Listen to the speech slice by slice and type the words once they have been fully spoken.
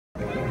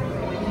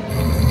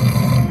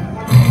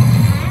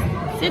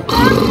Sit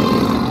down.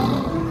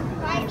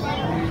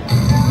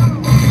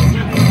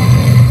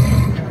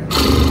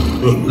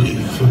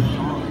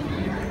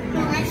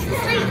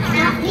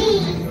 Not me.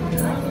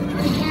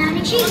 Down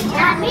and cheat,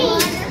 not me.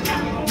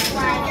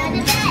 Why go to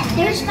bed?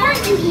 There's fun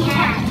to be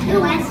had. Who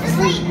wants to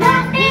sleep?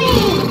 Not me.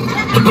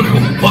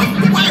 What?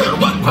 Where?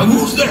 What?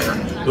 Who's there?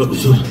 He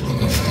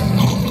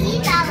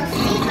fell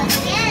asleep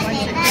again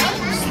midnight.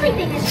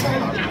 Sleeping is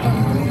good.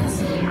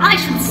 I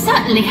should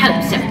certainly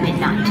hope so,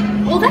 Midnight.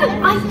 Although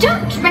I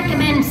don't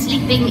recommend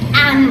sleeping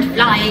and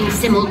flying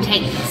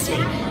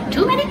simultaneously.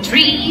 Too many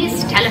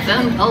trees,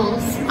 telephone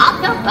poles,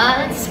 other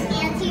birds.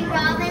 Auntie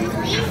Robin,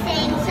 please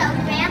sing so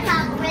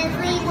Grandpa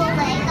Grizzly will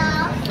wake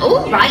up.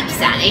 All right,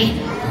 Sally.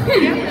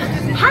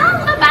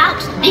 How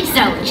about this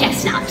old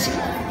chestnut?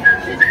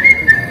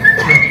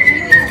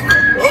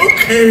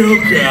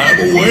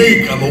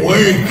 Okay, I'm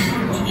awake.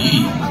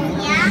 Gee. Oh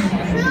yeah?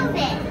 Prove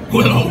it.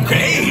 Well,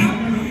 okay.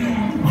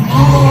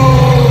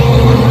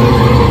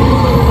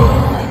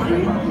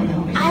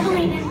 I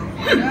believe it.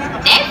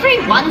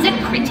 Everyone's a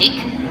critic.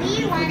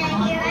 We want to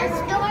hear a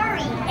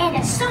story. And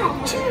a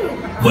song, too.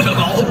 Well,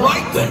 all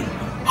right then.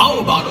 How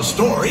about a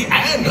story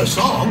and a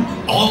song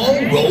all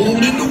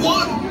rolled into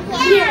one?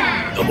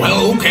 Yeah.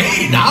 Well,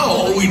 okay, now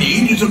all we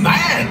need is a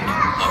band.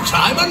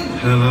 Simon,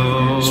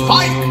 Hello.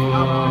 Spike,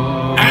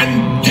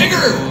 and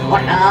Digger.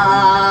 What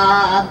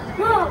up?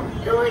 Whoa,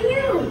 who are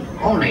you?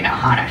 Only the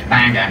hottest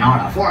band in all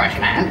of Forest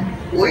Land.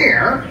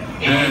 We're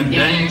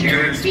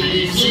endangered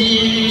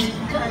species.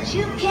 Because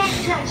you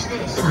can't touch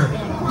this.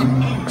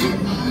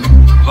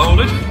 Hold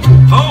it.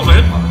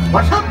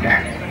 What's up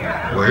there?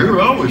 We're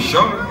always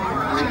sharp.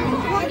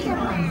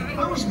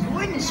 I was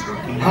born this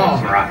way. Oh,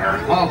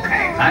 brother.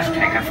 Okay, let's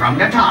take it from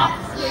the top.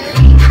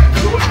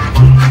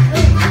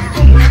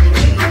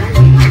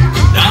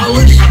 Now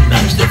listen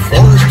as the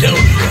forest tells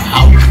you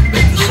how to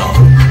make the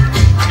song.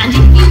 And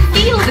if you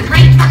feel the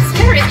great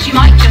spirit, you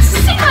might just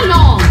sing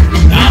along.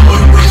 Now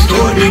every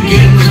story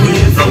begins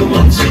with a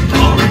once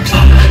upon a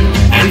time,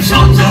 and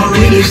songs are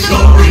really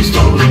stories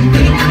told in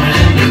rhythm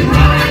and in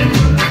rhyme.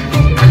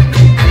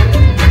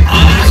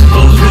 I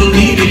suppose we'll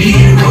need a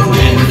hero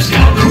and a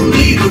scout who'll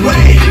lead the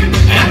way,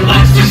 and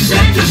last to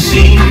set the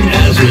scene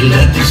as we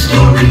let the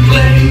story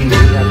play.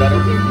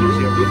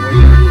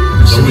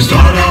 So we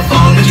start off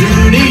on a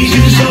journey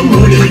to some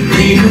wooded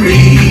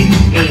greenery.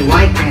 A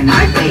white man,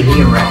 I play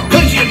hero.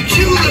 Cause you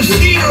chew the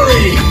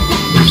scenery.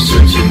 We're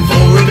searching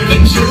for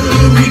adventure,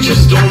 we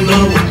just don't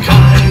know what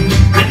kind.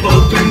 We're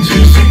open to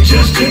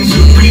suggestions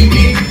if we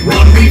meet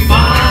what we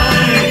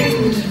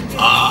find.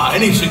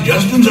 Any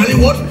suggestions,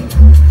 anyone?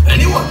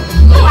 Anyone?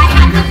 Oh, I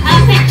have the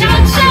perfect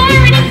answer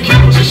and it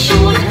comes as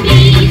short,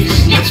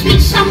 please. Let's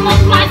meet some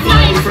of my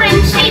flying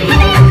friends. Say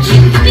hello to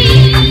the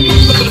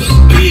bees.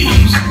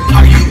 Bees?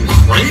 Are you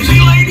crazy,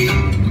 lady?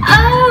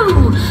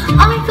 Oh,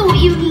 I thought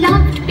you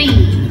loved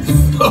bees.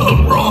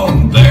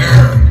 Wrong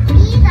there.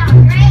 These are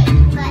great,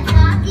 but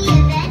not the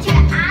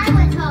adventure I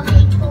was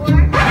hoping for.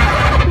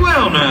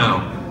 Well now,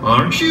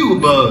 aren't you a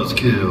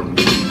buzzkill?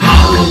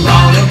 How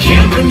about a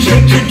camping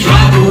trip to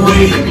drive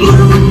away the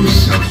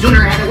blues? No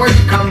sooner had the words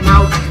come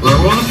out. There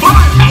was a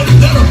fire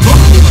and then a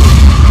boom.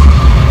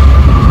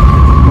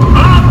 I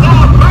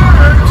thought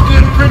birds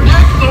could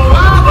predict the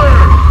weather.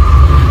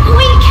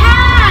 We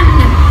can!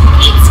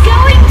 It's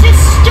going to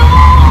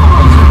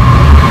storm!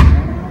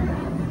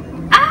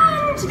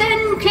 And then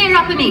clear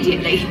up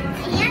immediately.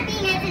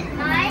 Camping isn't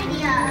my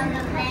idea of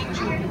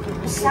adventure.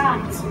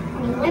 Besides,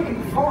 when you live in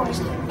the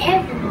forest,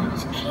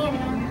 everyone's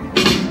camping.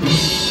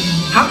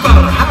 How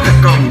about a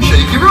hike on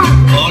Shaky Road?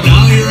 Oh,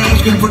 now you're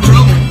asking for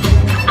trouble.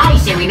 I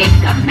say we make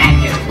a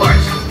magic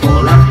horse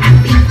full of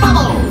happy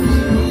bubbles.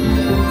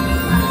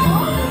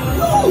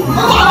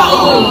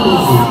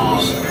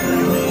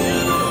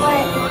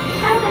 But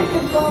how did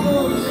the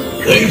bubbles...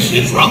 This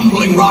is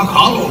Rumbling Rock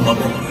Hollow, my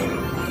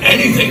boy.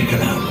 Anything can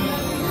happen.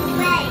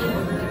 Wait,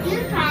 you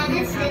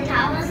promised to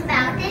tell us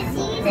about this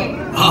season.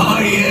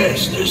 Ah,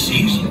 yes, the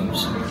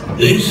seasons.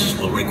 This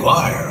will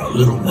require a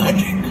little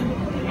magic.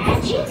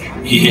 Magic?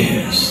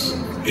 Yes,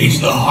 it's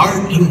the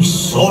heart and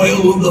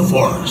soil of the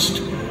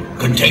forest,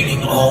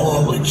 containing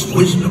all its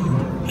wisdom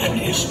and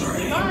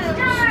history.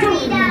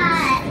 Story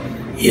dust!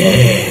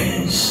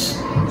 Yes,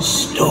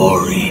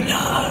 story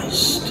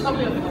dust.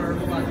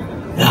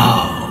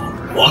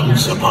 Now,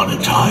 once upon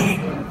a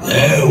time,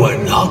 there were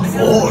not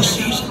 4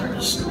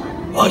 seasons,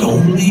 but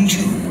only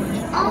 2.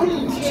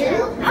 Only 2?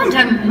 And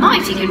a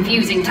mighty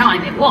confusing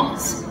time it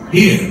was.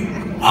 Here,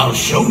 I'll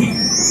show you.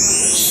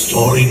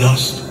 Story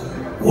dust,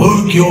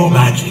 work your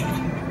magic.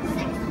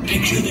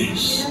 Picture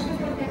this.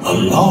 A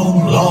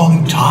long,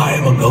 long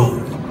time ago,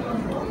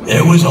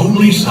 there was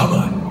only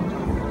summer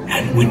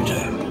and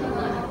winter.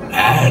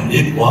 And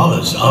it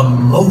was a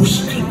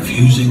most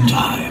confusing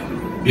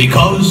time,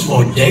 because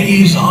for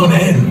days on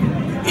end,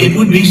 it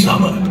would be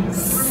summer.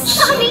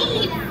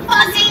 Sunny,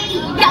 fuzzy,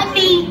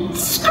 yummy,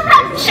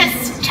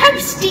 scrumptious,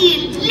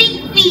 toasty,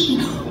 leafy,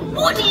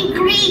 woody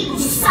green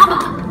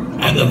summer.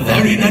 And the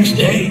very next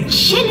day,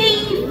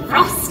 Chilly,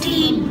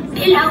 frosty,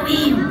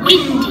 billowy,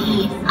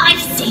 windy,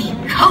 icy,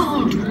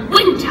 cold,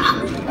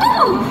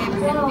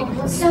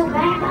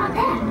 right about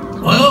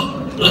that. Well,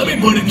 let me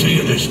put it to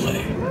you this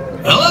way.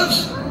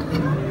 Fellas?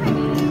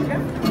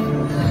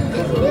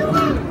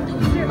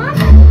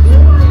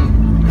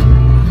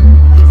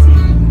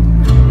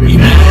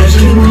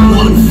 Imagine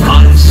one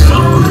fine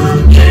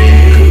summer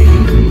day.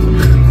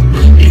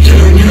 You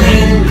turn your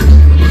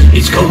head,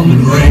 it's cold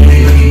and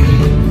rain.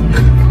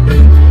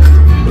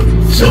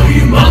 So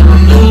you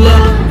bundle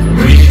up,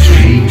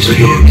 retreat to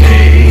your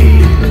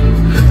cave.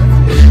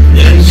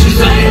 Then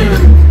Suzanne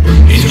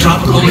is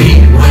tropical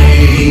heat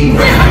wave.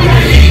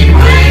 Heat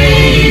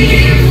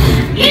wave.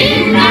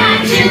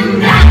 Imagine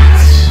that.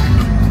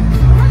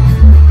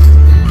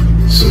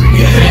 So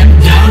you head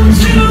down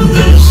to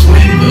the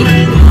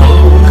swimming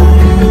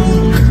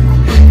hole.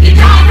 You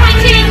dive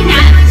right in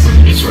and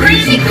it's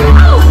freezing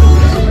cold.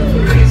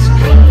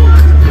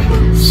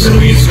 So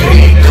you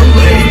skate the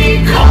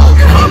lake all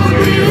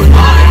covered with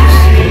ice.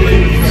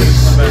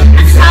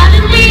 And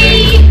suddenly,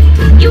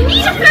 you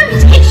need a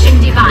flotation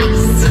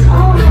device.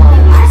 Oh,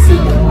 I see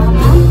the one.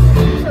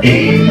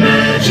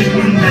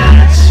 Imagine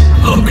that.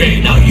 Okay,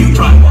 now you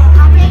try one.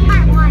 I'll make my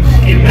one.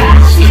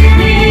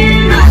 Imagine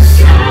in the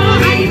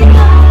sunny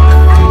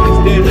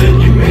glow. Then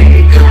you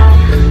wake up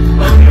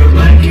under a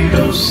blanket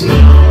of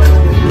snow.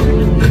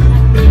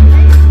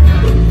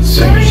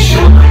 So you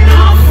shine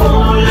off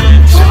for a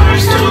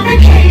tourist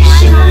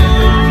vacation.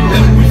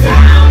 Then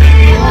without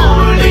any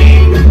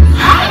warning,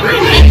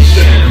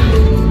 hibernation.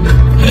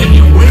 Then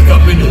you wake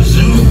up in a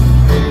zoo.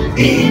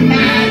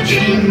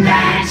 Imagine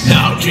that.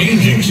 Now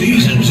changing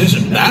seasons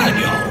isn't bad,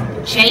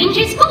 y'all. Change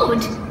is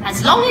good,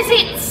 as long as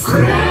it's...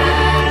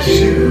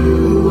 Gradual.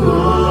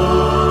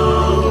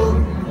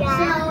 So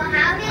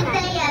how did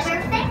they ever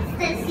fix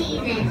the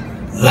season?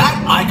 That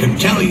I can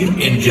tell you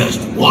in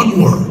just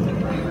one word.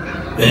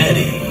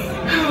 Betty.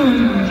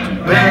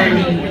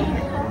 Betty.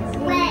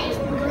 Wait,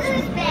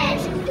 who's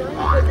Betty?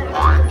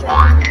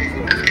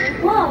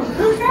 Whoa,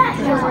 who's that,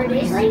 George?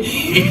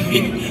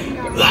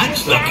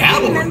 That's the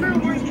cavalry.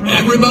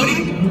 Everybody,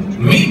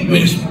 meet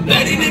Miss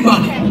Betty the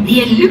Bunny.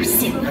 the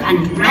elusive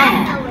and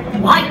rare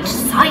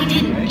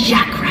white-sided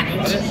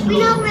jackrabbit. We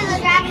know where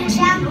the rabbit's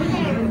down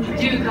there.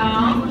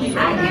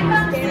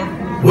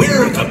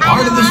 We're at the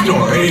part of the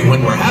story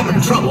when we're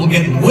having trouble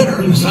getting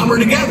winter and summer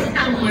together.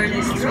 And where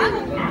there's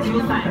trouble,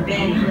 you'll find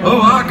Betty.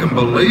 Oh, I can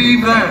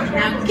believe that.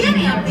 Now give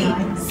me a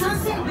beat,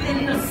 something with a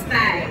little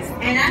spice.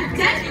 And I'll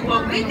tell you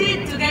what we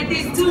did to get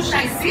these two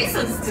shy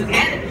seasons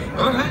together.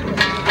 All right.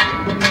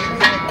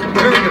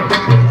 There we go.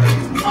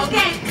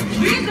 Okay,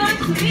 we're going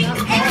to meet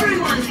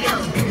everyone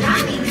else. That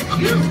means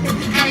you,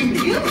 and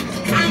you,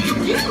 and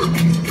you.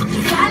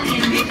 Sally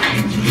and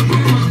Midnight. You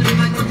want to be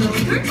my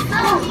conductor?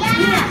 Oh,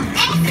 yeah.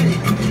 Excellent.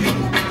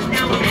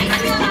 Now when I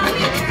see about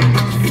it,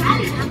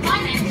 Sally and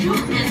one and you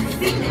can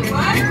sing the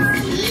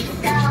words.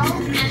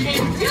 And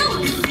then you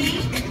will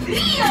sing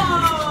Rio.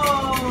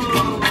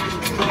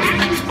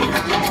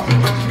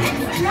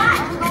 Let's try.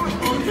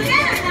 All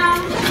together now.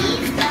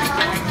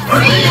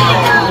 Rio.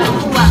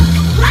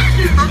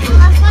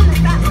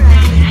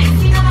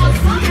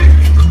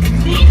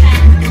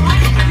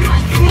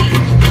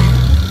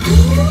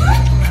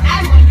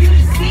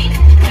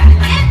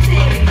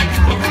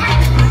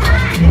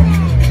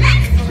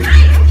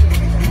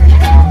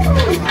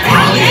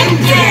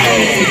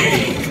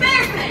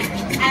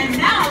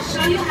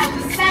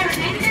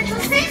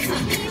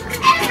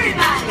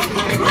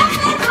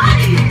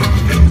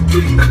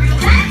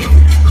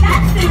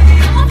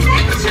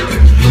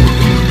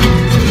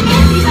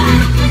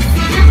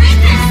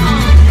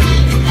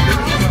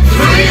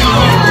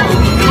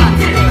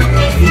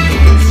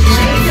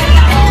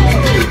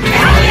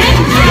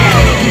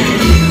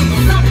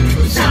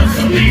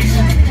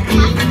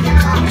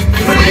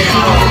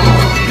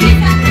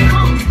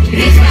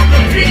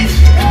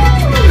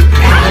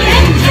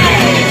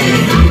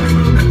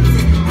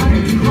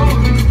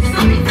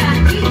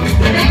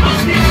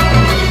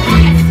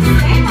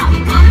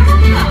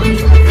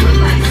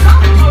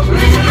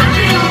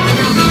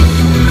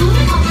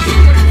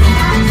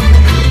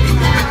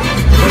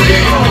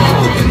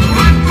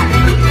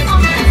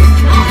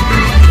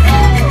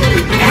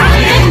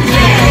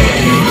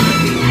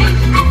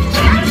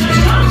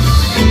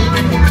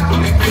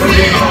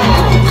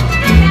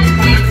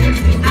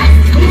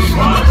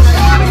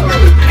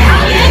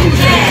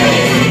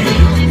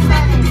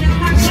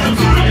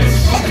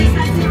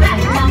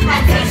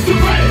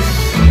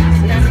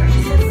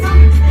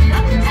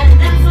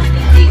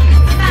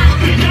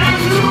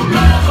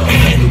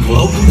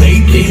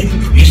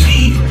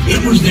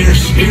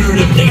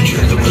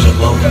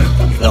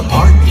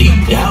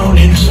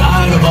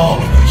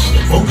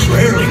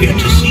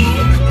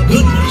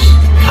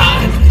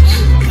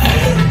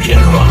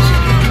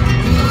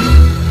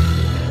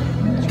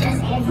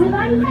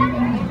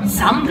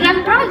 Some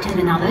glow brighter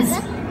than others,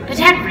 but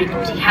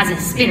everybody has a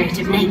spirit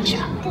of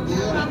nature.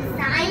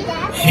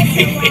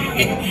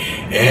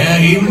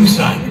 Yeah, even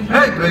Simon.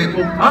 Hey,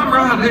 people, I'm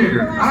right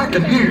here. I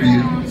can hear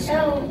you.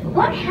 So,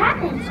 what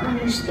happens when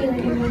your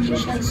spirit of nature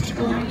starts to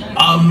glow?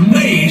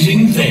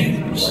 Amazing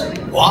things.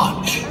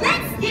 Watch.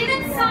 Let's give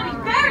it some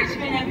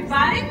encouragement,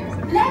 everybody.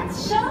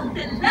 Let's show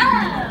the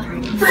love.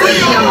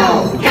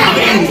 Frio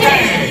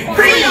caliente!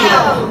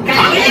 Frio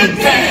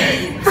caliente!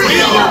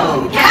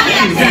 Frio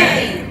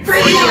caliente!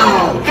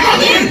 Frio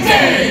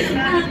caliente!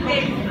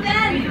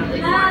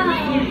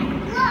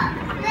 Look,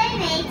 they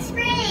made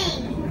spring.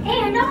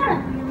 And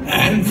autumn.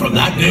 And from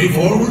that day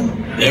forward,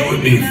 there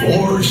would be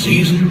 4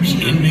 seasons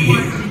in the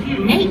year.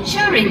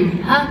 Nature in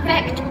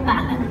perfect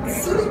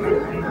balance.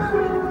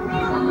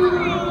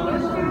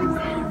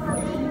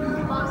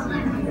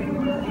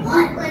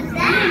 What was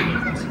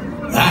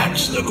that?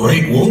 That's the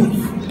Great Wolf.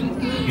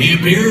 He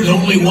appears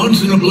only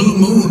once in a blue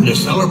moon to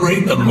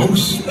celebrate the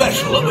most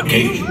special of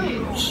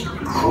occasions.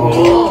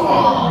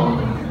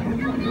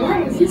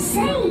 What does he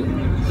say?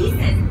 He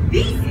says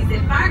this is a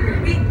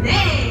barbaric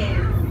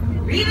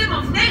dance. Rhythm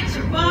of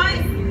nature,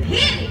 boys.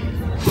 Hit it.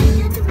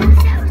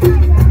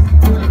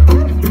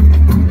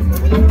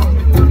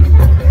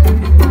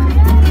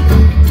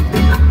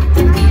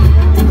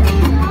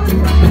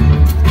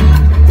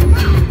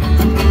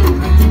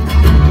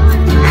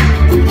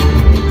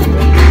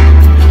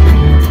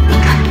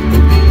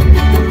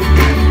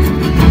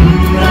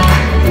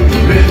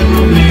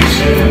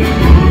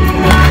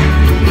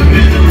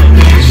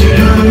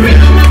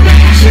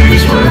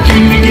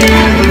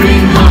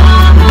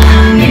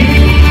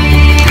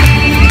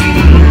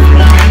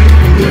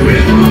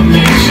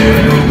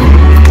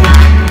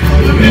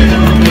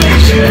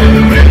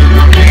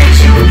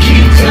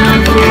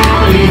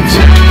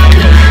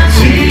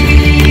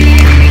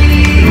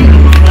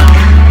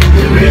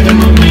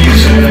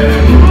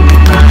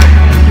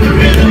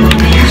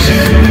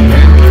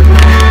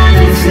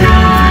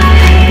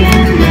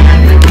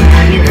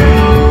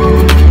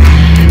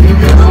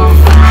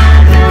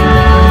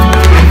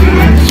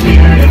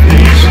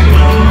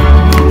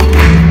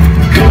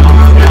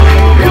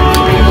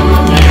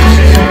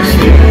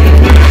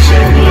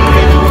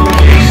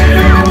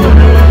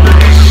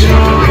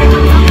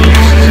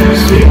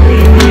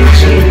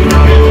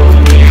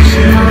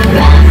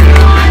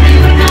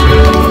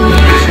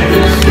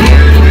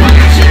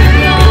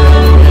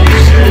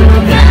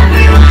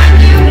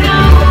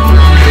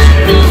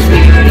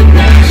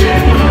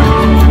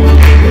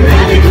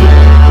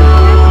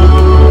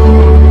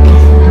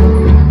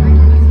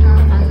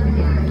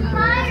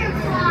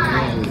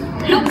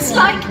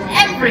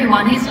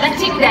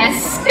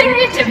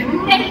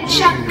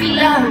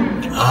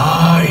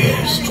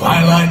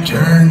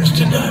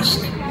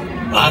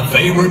 My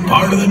favorite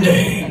part of the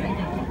day.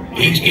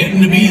 It's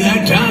getting to be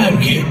that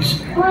time,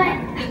 kids. What?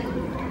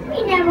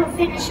 We never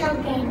finish our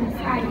game of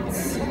hide and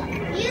seek.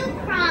 You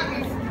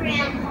promised,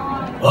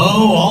 Grandpa.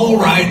 Oh, all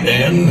right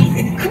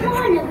then. Come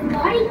on,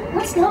 everybody.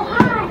 Let's go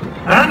hide.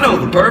 I know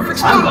the perfect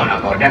spot. I'm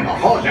gonna go down the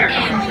hole there.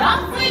 And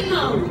off we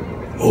go.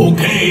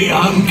 Okay,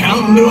 I'm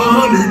counting to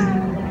 100.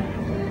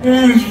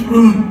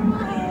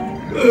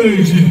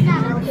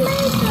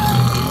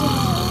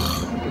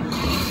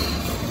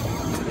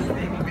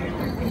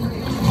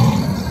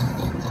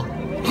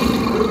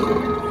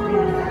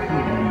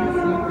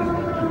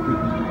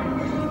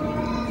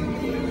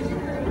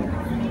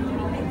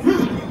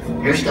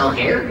 You're still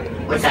here?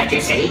 What's that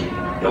you say?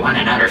 You want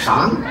another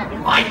song?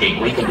 I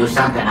think we can do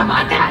something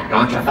about that,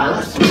 don't you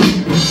fellas?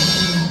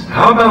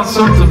 How about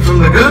something from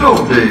the good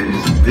old days?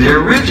 The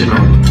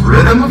original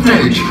rhythm of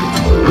nature.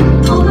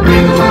 Oh, the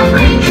rhythm of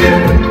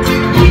nature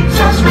keeps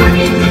us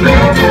working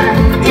together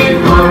in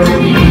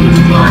harmony.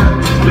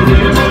 The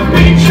rhythm of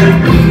nature,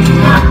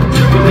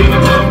 the rhythm